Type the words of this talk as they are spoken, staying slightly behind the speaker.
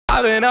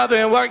I've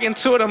been working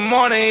till the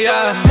morning,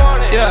 yeah.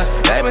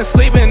 They been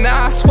sleeping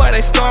now, I swear they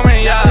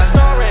storming, yeah.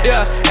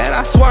 And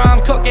I swear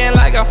I'm cooking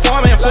like a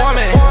foreman.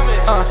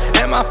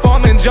 And my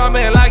foreman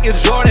jumping like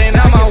it's Jordan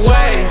out my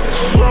way.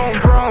 Vroom,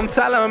 vroom,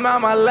 tell him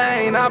out my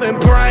lane. I've been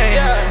praying,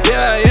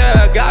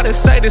 yeah. Gotta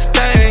say this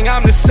thing,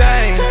 I'm the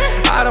same.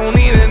 I don't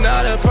need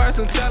another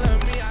person telling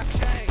me I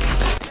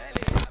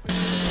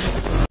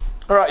can't.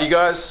 Alright, you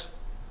guys,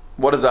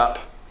 what is up?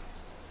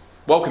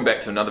 Welcome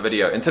back to another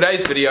video. In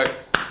today's video,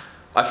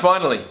 I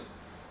finally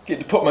get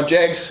to put my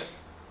Jags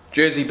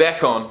jersey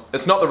back on.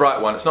 It's not the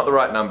right one, it's not the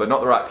right number,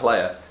 not the right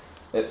player.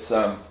 It's,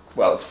 well,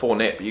 it's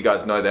Fournette, but you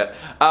guys know that.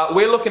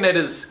 We're looking at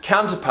his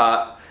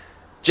counterpart,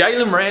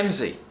 JALEN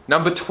Ramsey,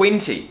 number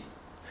 20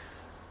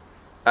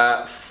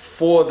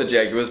 for the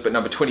Jaguars, but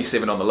number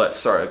 27 on the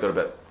list. Sorry, I got a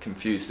bit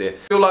confused there.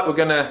 I feel like we're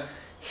gonna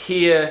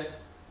hear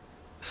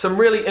some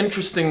really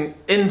interesting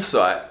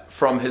insight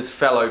from his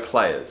fellow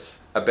players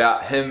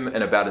about him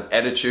and about his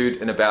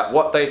attitude and about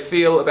what they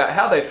feel, about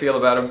how they feel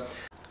about him.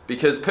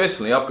 Because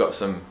personally, I've got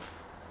some,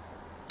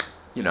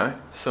 you know,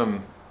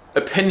 some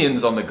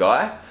opinions on the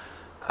guy.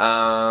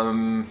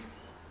 And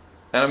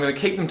I'm going to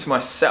keep them to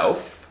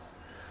myself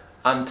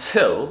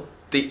until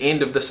the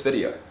end of this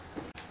video.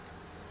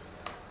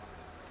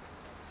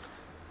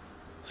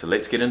 So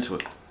let's get into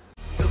it.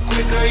 The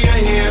quicker you're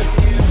here,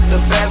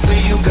 the faster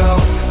you go.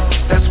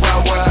 That's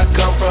why where I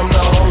come from, the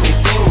only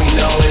thing we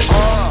know is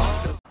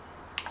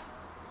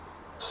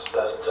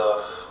That's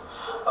tough.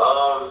 I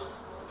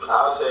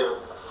would say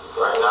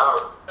right now,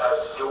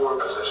 at your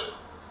position.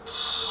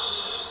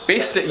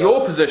 Best at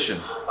your position?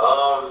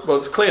 Well,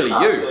 it's clearly you.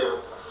 I would say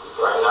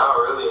right now,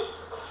 really,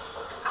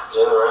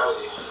 JALEN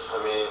Ramsey. I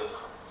mean,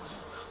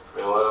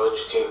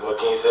 what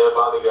can you say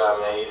about the guy,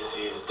 man?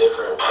 He's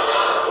different.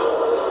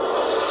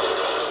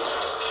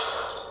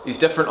 He's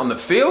different on the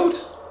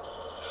field?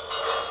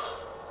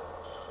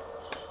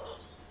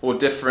 Or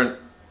different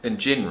in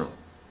general?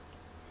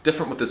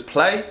 Different with his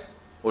play?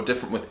 Or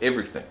different with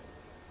everything?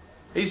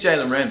 He's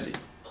JALEN Ramsey.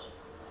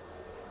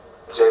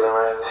 JALEN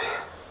Ramsey.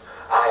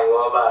 I ain't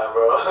gonna lie,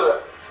 bro.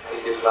 He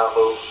gets my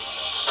move.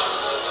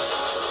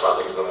 I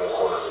think he's number one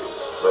corner in the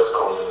league. Best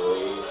corner in the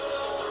league.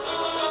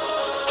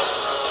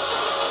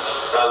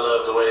 I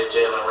love the way that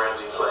JALEN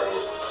Ramsey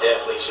plays.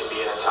 Definitely should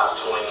be in the top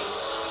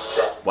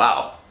 20.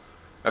 Wow.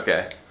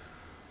 Okay.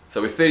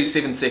 So we're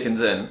 37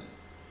 seconds in.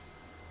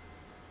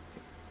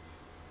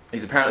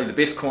 He's apparently the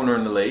best corner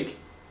in the league.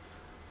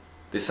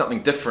 There's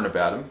something different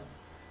about him,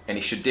 and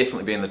he should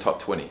definitely be in the top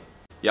 20.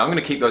 Yeah, I'm going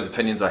to keep those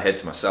opinions I had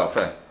to myself,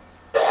 eh?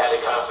 To have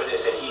the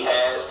confidence that he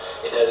has,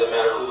 it doesn't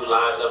matter who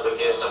lines up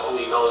against him, who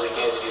he goes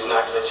against, he's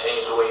not going to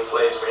change the way he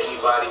plays for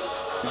anybody.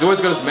 He's always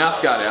got his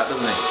mouth guard out,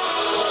 doesn't he?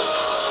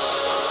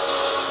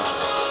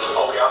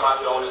 Okay, I'm out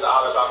here on this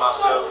island by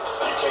myself.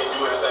 You can't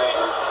do anything.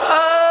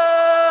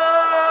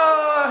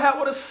 Oh,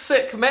 what a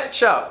sick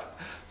matchup.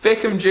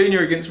 Beckham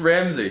Jr. against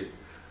Ramsey.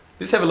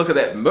 Let's have a look at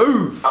that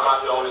move. I'm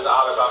out here on this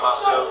island by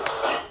myself.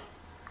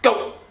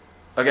 Go!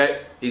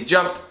 Okay, he's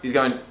jumped, he's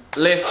going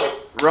left,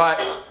 right,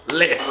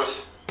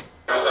 left.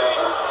 Okay,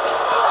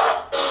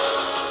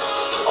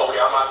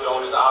 I'm out here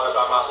on this island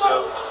by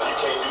myself. You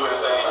can't do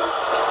anything.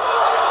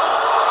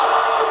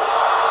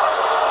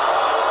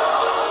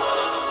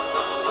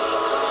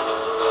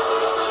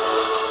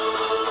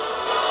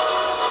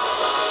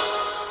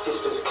 His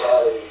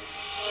physicality,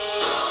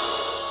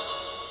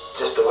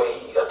 just the way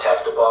he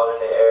attacks the ball in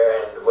the air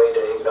and the way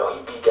that, you know, he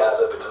beat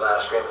guys up at the line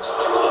of scrimmage.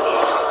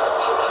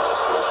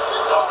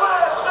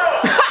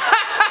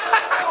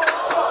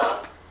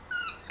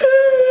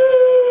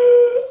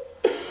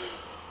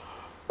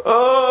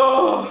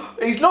 Oh,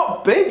 he's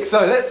not big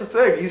though. That's the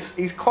thing.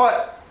 He's quite,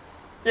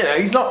 you know,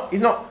 he's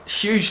not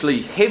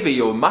hugely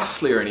heavy or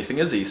muscly or anything,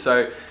 is he?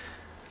 So,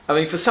 I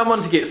mean, for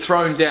someone to get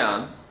thrown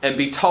down and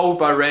be told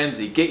by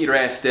Ramsey, get your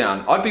ass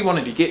down, I'd be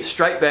wanting to get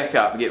straight back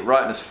up and get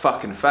right in his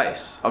fucking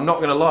face. I'm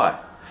not gonna lie.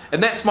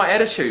 And that's my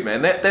attitude,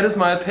 man. That is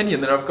my opinion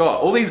that I've got.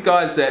 All these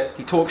guys that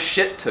he talks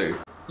shit to,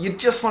 you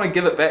just want to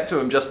give it back to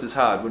him just as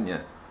hard, wouldn't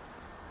you?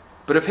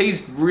 But if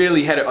he's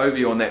really had it over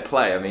you on that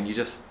play, I mean,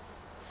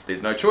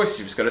 there's no choice,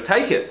 you've just got to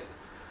take it.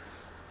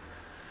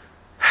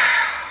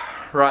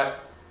 Right,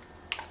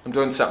 I'm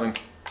doing something.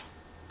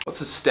 What's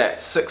his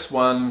stats?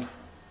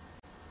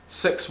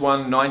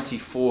 6'1",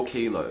 94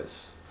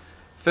 kilos.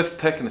 5th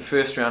pick in the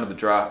first round of the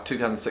draft,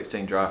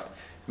 2016 draft.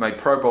 He made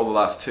Pro Bowl the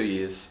last 2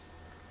 years.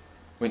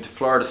 Went to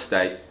Florida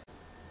State.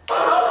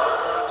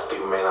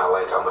 People may not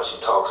like how much he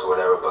talks or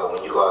whatever, but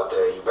when you go out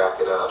there, you back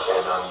it up,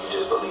 and you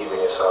just believe in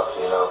yourself,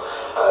 you know.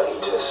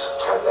 He just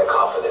has that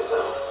confidence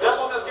in him.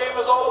 That's what this game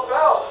is all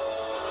about.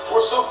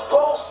 We're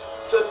supposed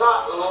to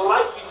not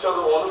like each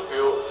other on the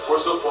field.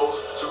 We're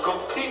supposed to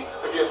compete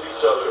against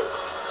each other.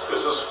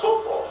 This is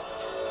football.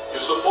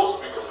 You're supposed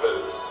to be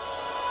competitive.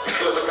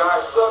 Because a guy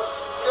sucks,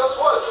 guess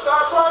what? The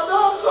guy probably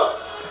does suck.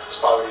 He's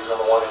probably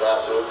number 1 in that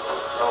too.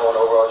 Number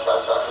 1 overall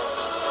try tackle.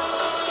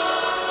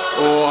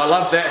 Oh, I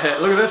love that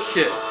hit. Look at this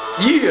shit.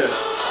 Yeah.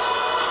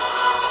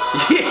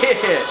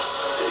 Yeah.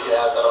 You can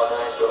add that on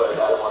there. Go ahead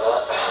and add him on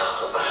that.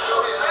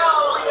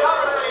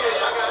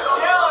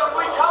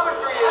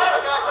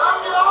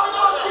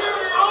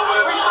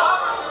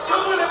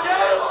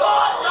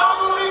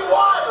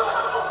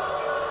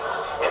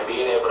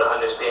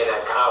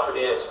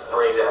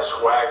 brings that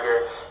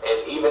swagger,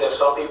 and even if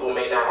some people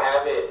may not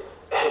have it,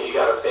 you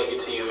gotta fake it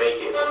till you make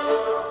it.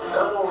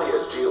 Not only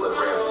has Jalen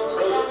Ramsey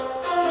made it,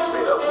 he's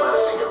made a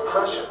lasting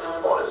impression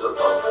on his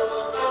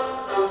opponents.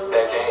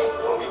 That game,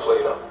 when we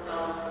played them,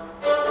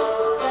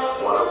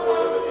 One of them was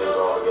in the end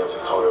zone against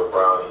Antonio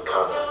Brown. He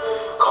kind of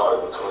caught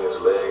it between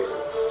his legs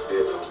and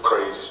did some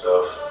crazy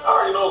stuff. I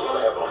already know what's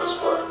going to happen on this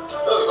play.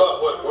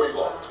 What? Where you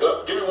going?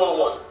 Give me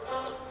one-on-one.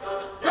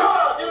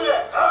 Yeah, give me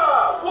that.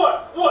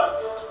 What? One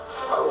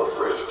of the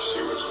greatest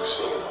receivers we've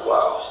seen in a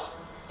while.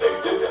 They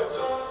did that to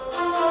him.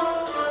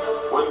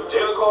 When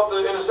Jalen caught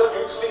the interception,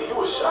 you can see he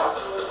was shocked.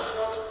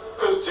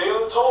 Because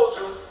Jalen told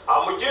you,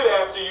 I'm going to get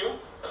after you.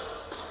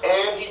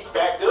 And he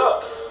backed it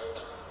up.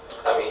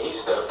 I mean, he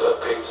stepped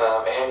up big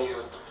time, and he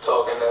was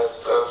talking that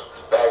stuff,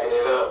 backing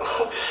it up,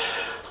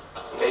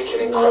 making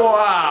it incredible.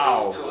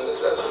 Wow. These 2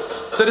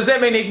 interceptions. So does that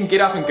mean he can get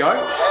up and go? You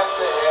have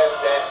to have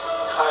that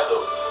kind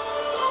of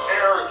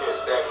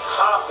arrogance, that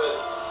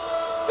confidence,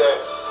 that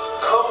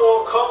come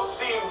on, come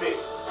see me.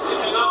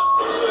 If you're not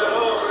at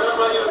all, that's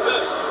why you're the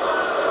best.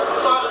 That's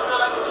why I feel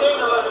like the king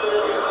of London.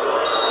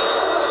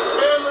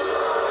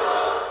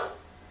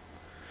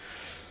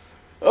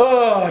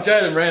 Oh,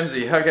 Jalen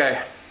Ramsey.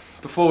 Okay,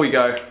 before we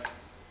go,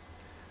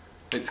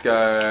 let's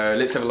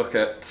have a look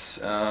at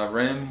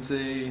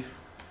Ramsey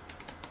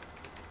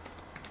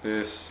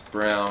versus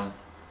Brown.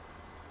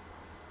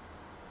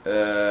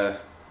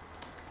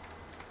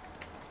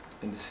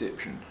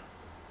 Interception.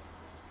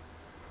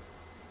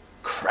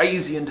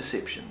 Crazy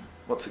interception.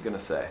 What's it gonna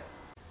say?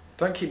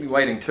 Don't keep me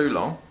waiting too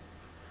long.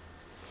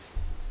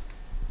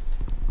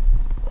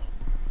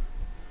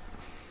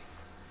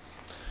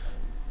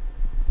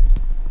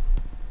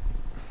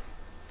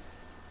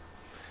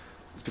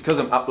 It's because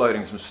I'm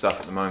uploading some stuff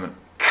at the moment.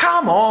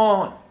 Come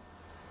on!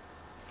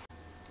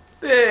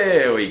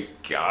 There we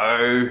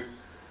go.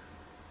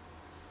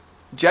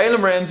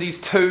 Jalen Ramsey's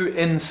 2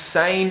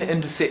 insane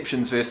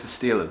interceptions versus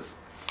Steelers.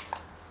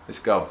 Let's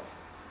go.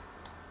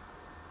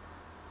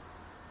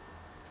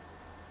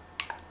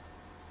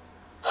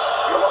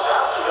 You almost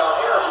have to down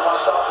here if you want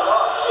to stop the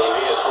run. AB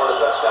has scored a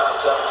touchdown in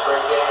 7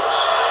 straight games.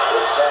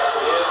 This pass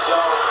to the end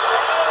zone.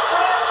 As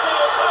Ramsey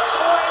comes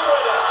away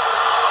with it.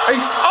 He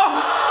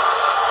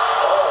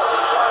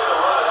tried to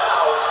run it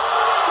out.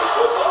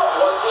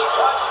 Was he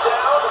touched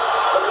down?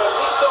 Because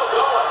he's still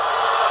going.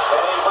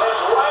 And he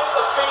lands right at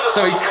the feet of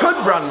So he could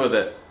run with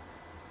it.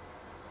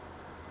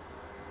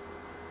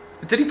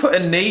 Did he put a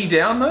knee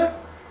down though?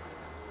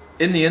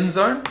 In the end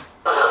zone?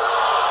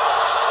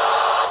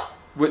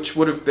 Which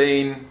would have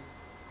been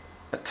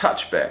a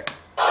touchback.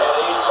 And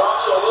he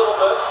drops a little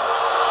bit.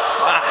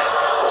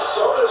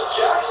 So does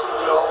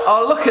Jacksonville.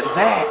 Oh, look at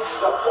that.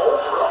 It's up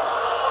over him.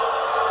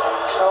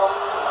 And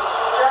comes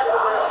down.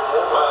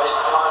 Well, he's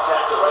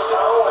contacted right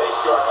there. Oh,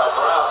 face guard by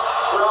Brown.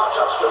 Brown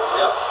touched him.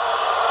 Yep.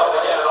 And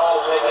again,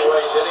 all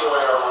takeaways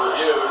anyway are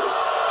reviewed.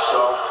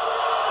 So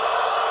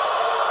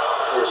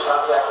there's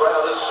contact right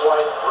on this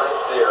swipe right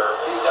there.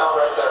 He's down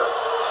right there.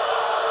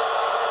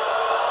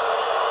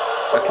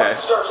 But Okay.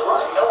 once he starts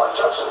running, no one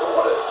touches him. But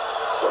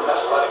what an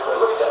athletic play.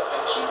 Look at that.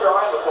 And keep your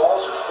eye on the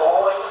balls are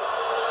falling.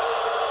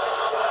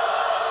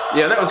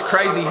 Yeah, that was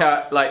crazy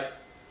how, like,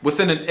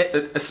 within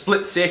a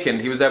split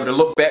second, he was able to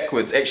look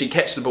backwards, actually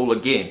catch the ball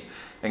again,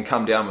 and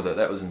come down with it.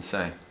 That was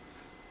insane.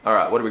 All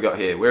right, what do we got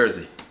here? Where is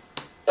he?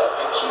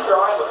 And keep your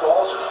eye on the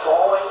balls are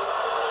falling.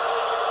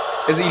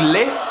 Is he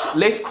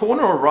left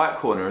corner or right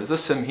corner? Is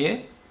this him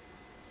here?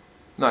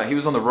 No, he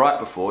was on the right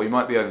before. He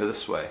might be over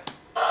this way.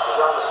 He's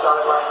on the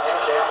sideline and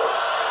Campbell.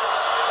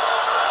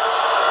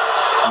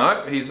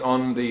 No, he's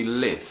on the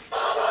left.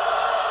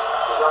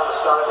 He's on the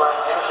sideline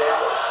and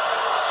Campbell.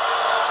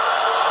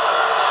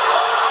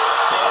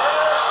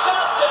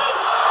 Intercepted.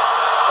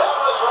 That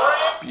was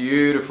Ramsey.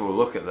 Beautiful,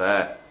 look at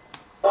that.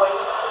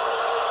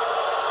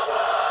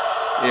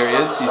 There he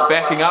is, he's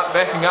backing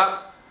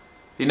up.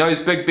 He knows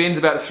Big Ben's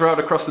about to throw it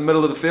across the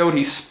middle of the field.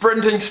 He's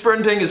sprinting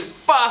as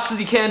fast as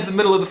he can to the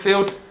middle of the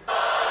field. Intercepted.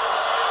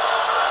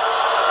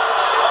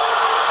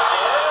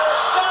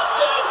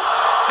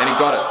 And he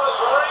got That it. was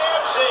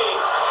Ramsey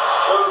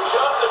who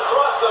jumped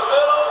across the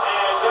middle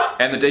and got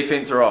And the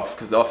defense are off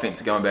because the offense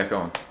is going back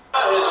on.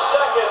 his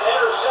second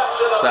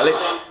interception of the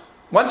season.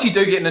 Once you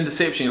do get an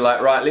interception, you're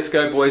like, right, let's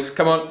go boys,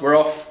 come on, we're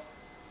off.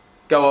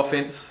 Go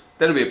offense.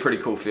 That'll be a pretty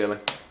cool feeling.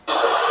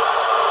 This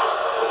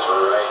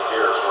right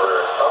here is where.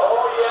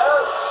 Oh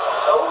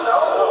yes. Oh no.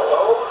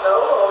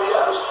 Oh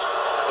yes.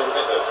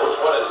 Which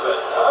one is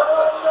it?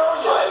 No.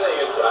 Yes.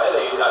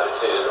 I didn't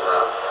see it in the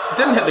ground. It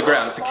didn't hit the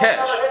ground, it's a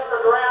catch.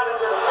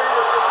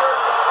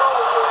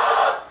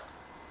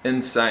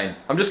 Insane.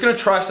 I'm just gonna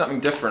try something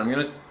different.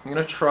 I'm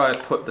gonna try to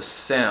put the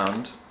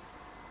sound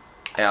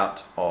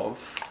out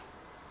of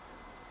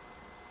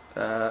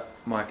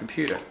my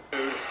computer.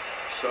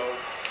 So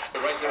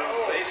right there on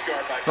the base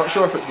guard by Not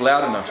sure if it's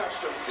loud enough.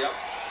 Yep.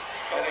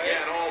 And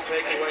again, all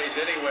takeaways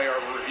anyway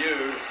are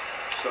reviewed.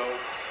 So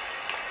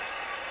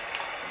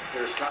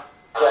there's contact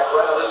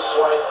right on this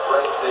swipe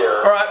right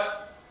there. Alright,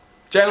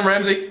 Jalen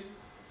Ramsey.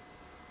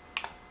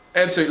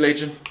 Absolute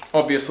legend,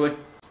 obviously.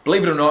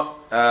 believe it or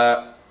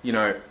not, you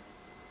know,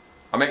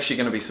 I'm actually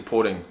going to be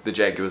supporting the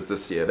Jaguars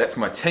this year. That's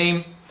my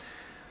team.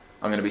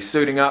 I'm going to be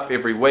suiting up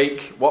every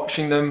week,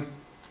 watching them,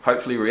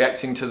 hopefully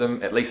reacting to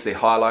them, at least their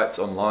highlights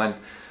online.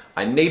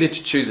 I needed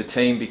to choose a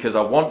team because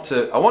I want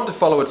to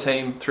follow a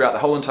team throughout the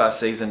whole entire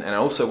season, and I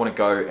also want to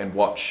go and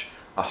watch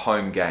a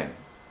home game.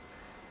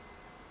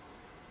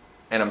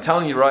 And I'm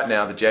telling you right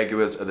now, the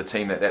Jaguars are the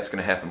team that's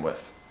going to happen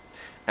with.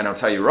 And I'll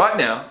tell you right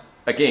now,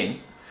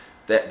 again,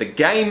 that the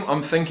game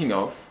I'm thinking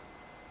of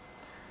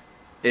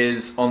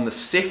is on the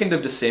 2nd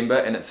of December,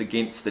 and it's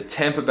against the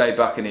Tampa Bay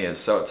Buccaneers.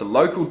 So it's a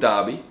local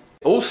derby.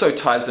 It also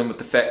ties in with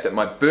the fact that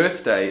my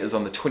birthday is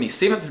on the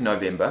 27th of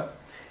November,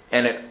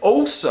 and it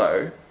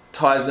also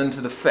ties into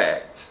the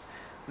fact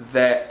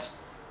that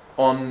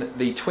on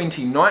the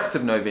 29th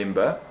of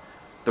November,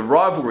 the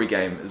rivalry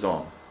game is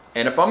on.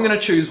 And if I'm going to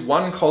choose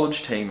one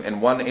college team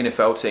and one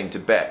NFL team to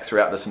back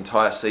throughout this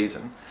entire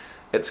season,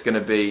 it's going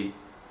to be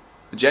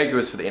the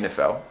Jaguars for the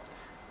NFL,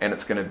 and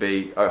it's going to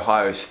be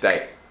Ohio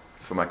State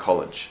for my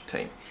college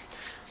team.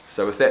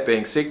 So with that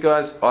being said,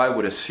 guys, I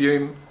would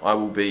assume I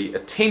will be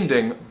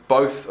attending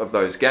both of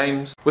those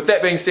games. With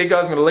that being said,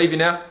 guys, I'm going to leave you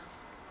now.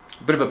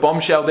 A bit of a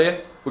bombshell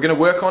there. We're going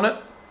to work on it.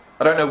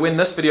 I don't know when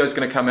this video is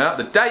going to come out.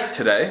 The date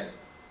today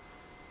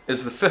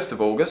is the 5th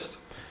of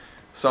August.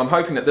 So I'm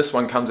hoping that this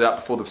one comes out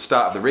before the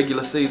start of the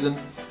regular season.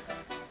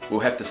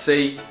 We'll have to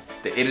see.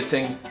 The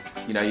editing,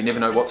 you know, you never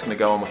know what's going to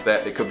go on with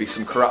that. There could be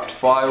some corrupt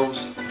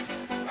files.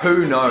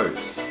 Who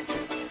knows?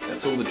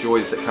 That's all the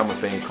joys that come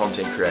with being a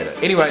content creator.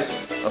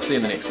 Anyways, I'll see you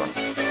in the next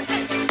one.